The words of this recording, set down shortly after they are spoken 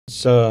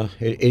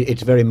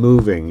it's very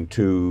moving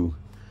to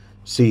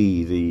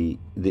see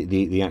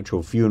the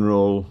actual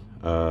funeral,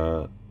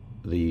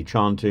 the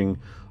chanting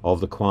of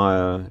the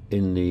choir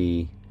in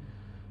the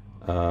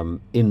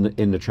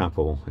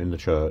chapel in the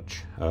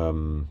church,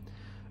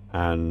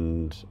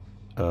 and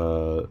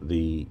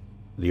the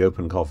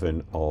open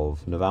coffin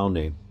of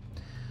Navalny.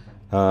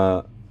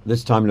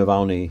 This time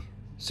Navalny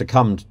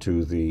succumbed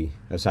to the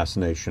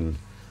assassination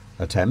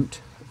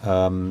attempt.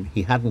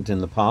 He hadn't in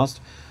the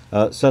past.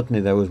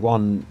 Certainly there was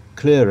one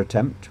clear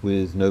attempt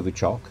with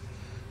Novichok.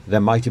 There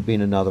might have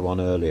been another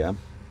one earlier.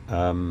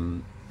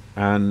 And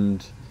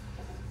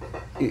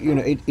you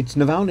know, it's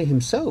Navalny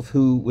himself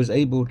who was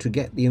able to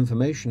get the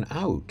information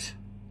out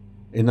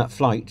in that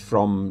flight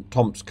from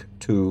Tomsk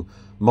to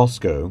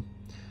Moscow,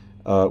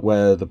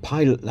 where the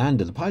pilot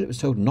landed. The pilot was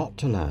told not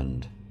to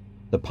land.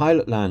 The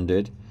pilot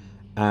landed,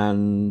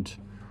 and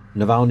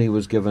Navalny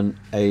was given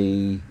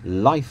a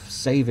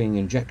life-saving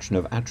injection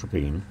of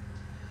atropine.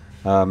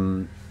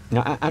 Now,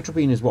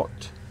 atropine is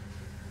what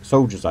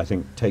soldiers, I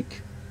think,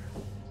 take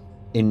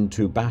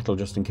into battle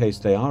just in case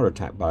they are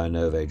attacked by a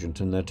nerve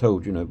agent, and they're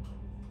told, you know,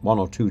 1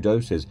 or 2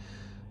 doses.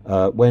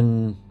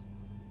 When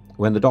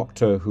the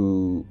doctor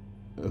who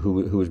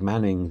was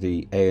manning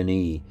the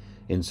A&E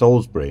in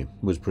Salisbury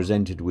was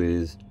presented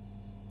with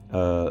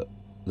the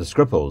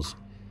Skripals,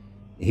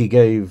 he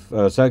gave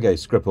Sergei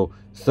Skripal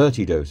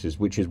 30 doses,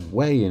 which is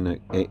way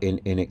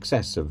in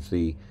excess of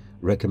the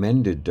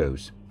recommended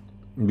dose,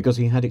 because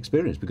he had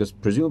experience, because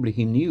presumably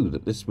he knew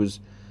that this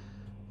was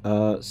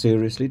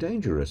seriously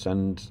dangerous,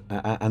 and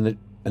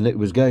it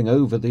was going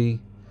over the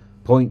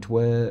point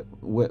where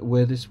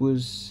this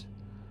was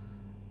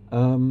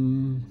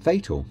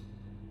fatal,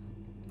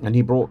 and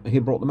he brought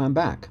the man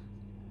back.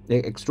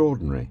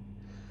 Extraordinary.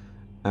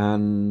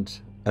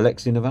 And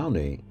Alexey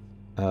Navalny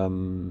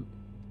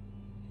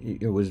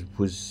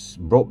was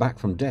brought back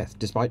from death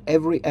despite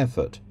every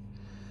effort.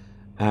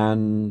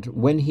 And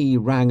when he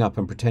rang up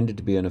and pretended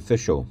to be an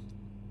official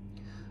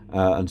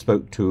and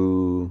spoke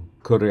to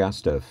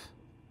Kuryastov,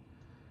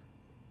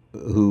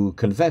 who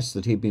confessed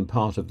that he'd been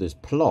part of this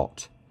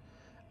plot,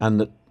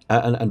 and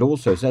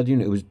also said, you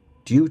know, it was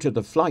due to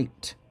the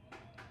flight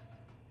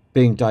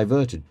being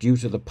diverted, due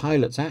to the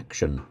pilot's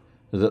action,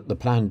 that the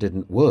plan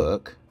didn't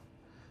work.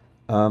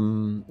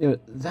 You know,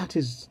 that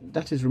is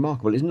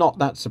remarkable. It's not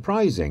that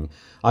surprising.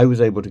 I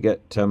was able to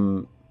get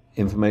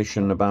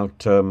information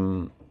about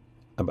some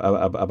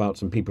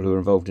people who were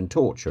involved in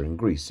torture in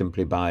Greece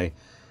simply by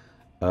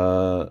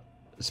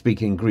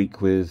speaking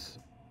Greek with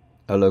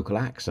a local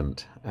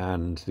accent,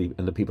 and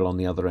the people on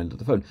the other end of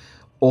the phone.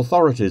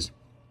 Authorities,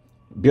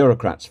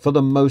 bureaucrats, for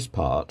the most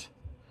part,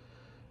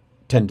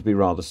 tend to be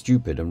rather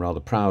stupid and rather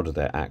proud of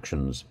their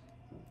actions.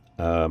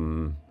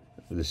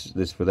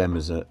 This for them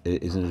is an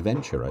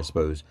adventure, I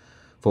suppose.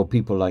 For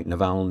people like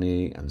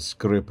Navalny and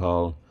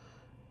Skripal,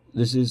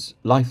 this is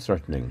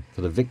life-threatening.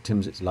 For the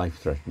victims, it's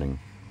life-threatening,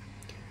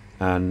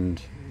 and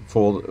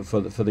for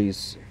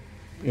these,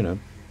 you know,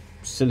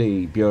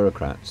 silly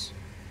bureaucrats,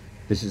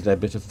 this is their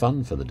bit of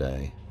fun for the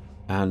day,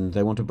 and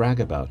they want to brag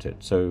about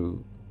it.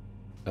 So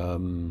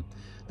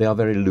they are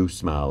very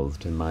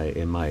loose-mouthed in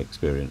my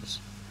experience.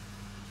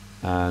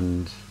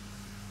 And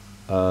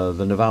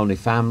the Navalny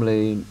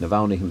family,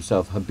 Navalny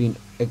himself, have been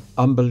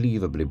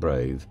unbelievably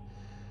brave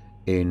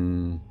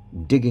in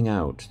digging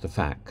out the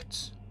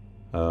facts.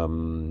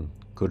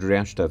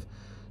 Kuryastov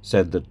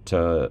said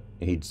that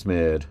he'd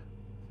smeared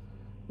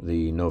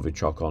the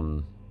novichok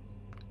on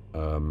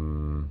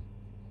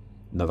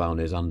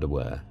Navalny's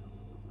underwear.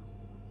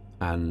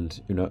 And,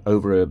 you know,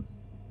 over a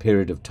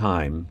period of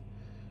time,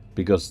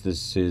 because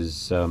this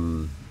is a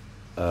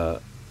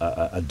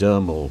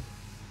dermal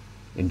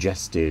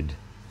ingested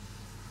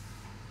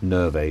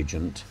nerve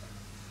agent,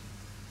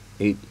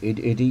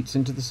 it eats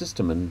into the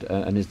system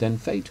and is then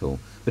fatal.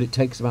 But it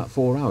takes about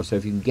 4 hours, so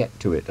if you can get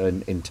to it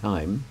in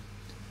time,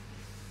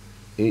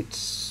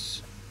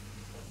 it's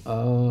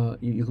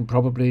you can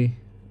probably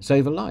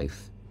save a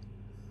life.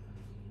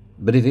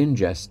 But if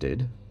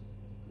ingested,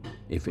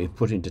 if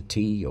put into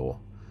tea,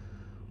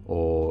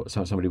 or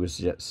somebody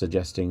was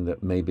suggesting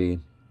that maybe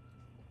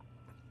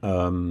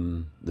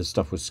the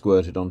stuff was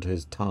squirted onto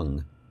his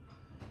tongue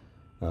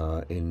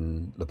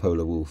in The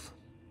Polar Wolf.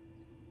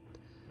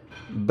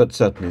 But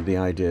certainly the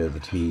idea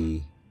that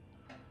he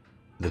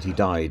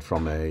died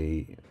from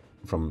any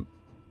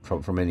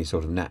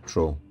sort of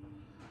natural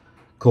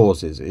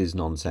causes is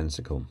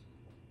nonsensical.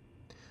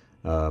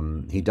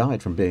 He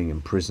died from being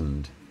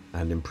imprisoned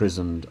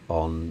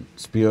on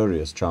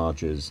spurious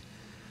charges,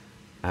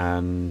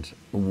 and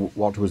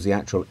what was the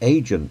actual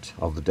agent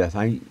of the death?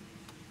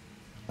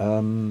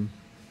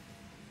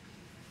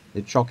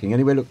 It's shocking.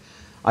 Anyway, look,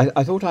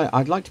 I thought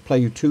I'd like to play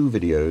you 2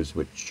 videos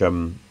which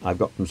I've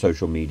got from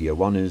social media.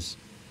 One is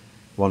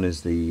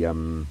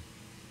the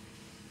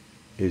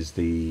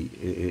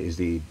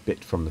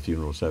bit from the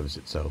funeral service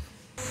itself.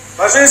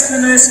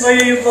 Божественной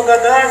своей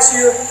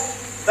благодатью,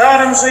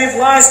 даром же и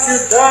властью,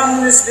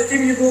 данную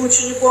святым его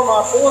учеником и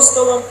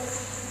апостолом,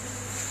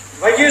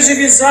 воеже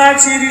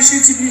вязайте и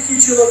решите грехи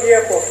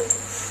человеков,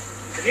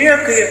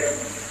 Грех им,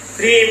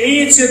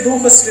 примите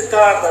Духа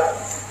Святаго.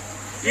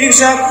 Их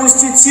же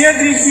отпустите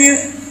грехи,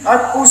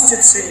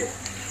 отпустится им.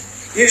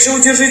 Их же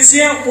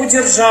удержите,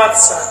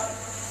 удержаться.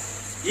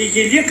 И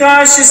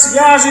еликаще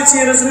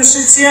свяжете и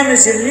разрешите на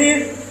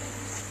земле,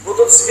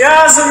 будут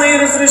связаны и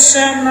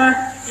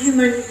разрешенно и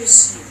на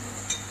небеси.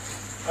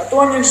 От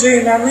них же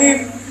и на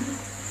них,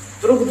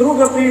 друг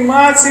друга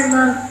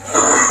примательно,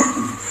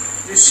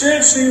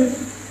 пришедшие,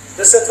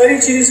 да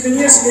сотвори через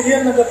меня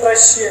смиренного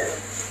прощения.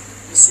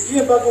 И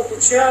сие Богу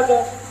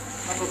чада,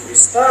 оно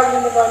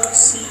представленного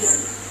Алексия.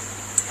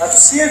 От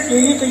всех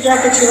елито,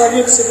 яко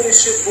человек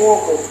согрешит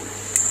Богу,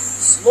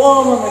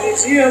 словом или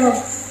делом,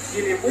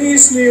 или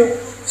мыслью,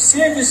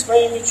 всеми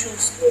своими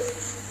чувствами,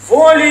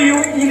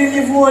 волею или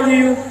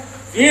неволею,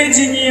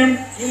 ведением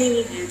или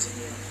неведением.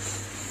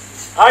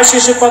 Аще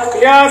же под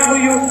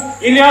клятвою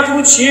или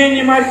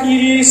отлучением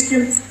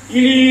архиерейским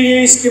или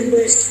иерейским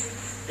быть,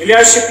 или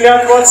аще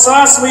клятву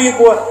отца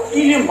своего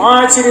или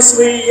матери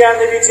своей я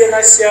на виде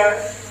нося,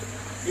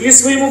 или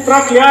своему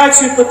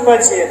проклятию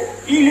подпаде,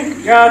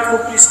 или клятву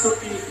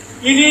приступи,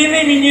 или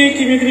иными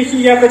некими грехи,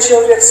 яко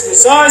человек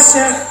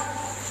связася,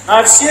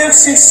 на всех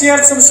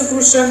сердцем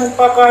сокрушенным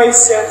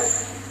покайся,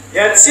 и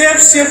от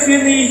всех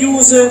вины и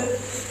юзы,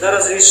 да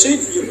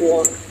разрешит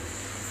его.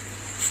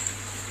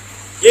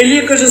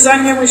 Елико же за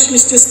немощь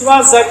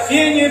естества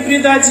забвение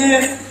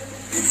предаде,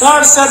 и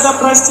также да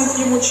простит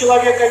ему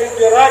человека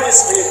любви ради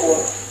своего.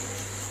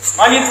 С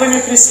молитвами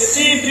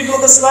Пресвятые и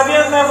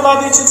Преблагословенная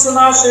Владычица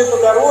нашей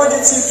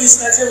Богородицы и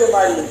Преснодевы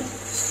Марии,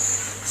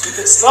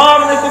 святых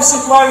славных и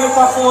всеславных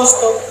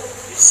апостолов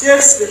и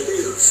всех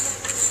святых.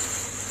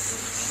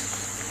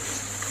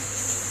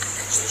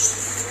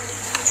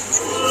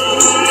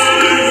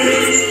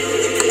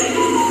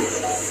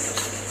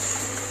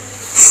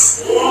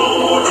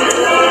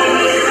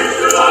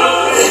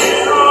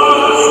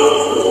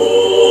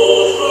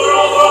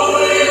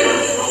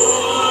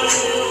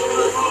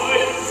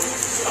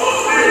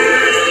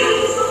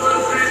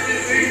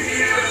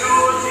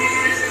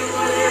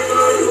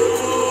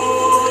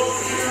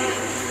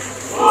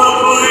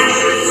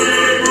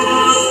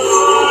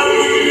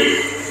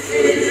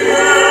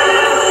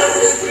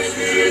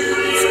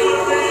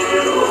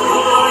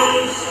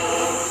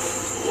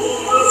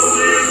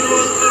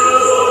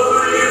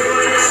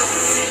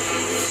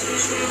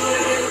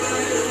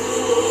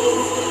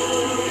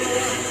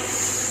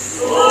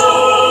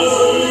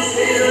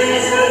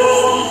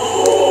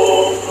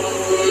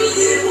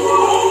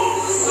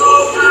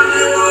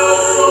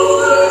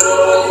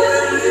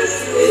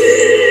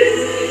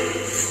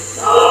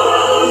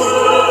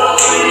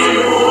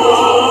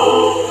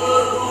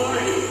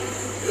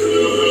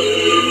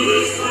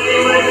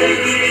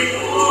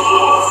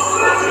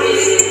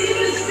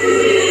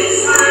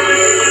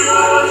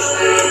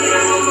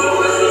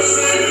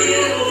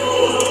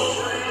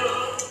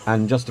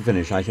 And just to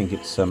finish, I think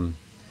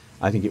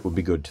it would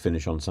be good to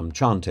finish on some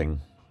chanting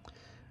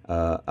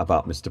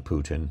about Mr.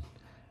 Putin,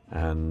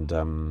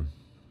 and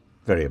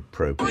very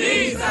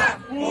appropriate.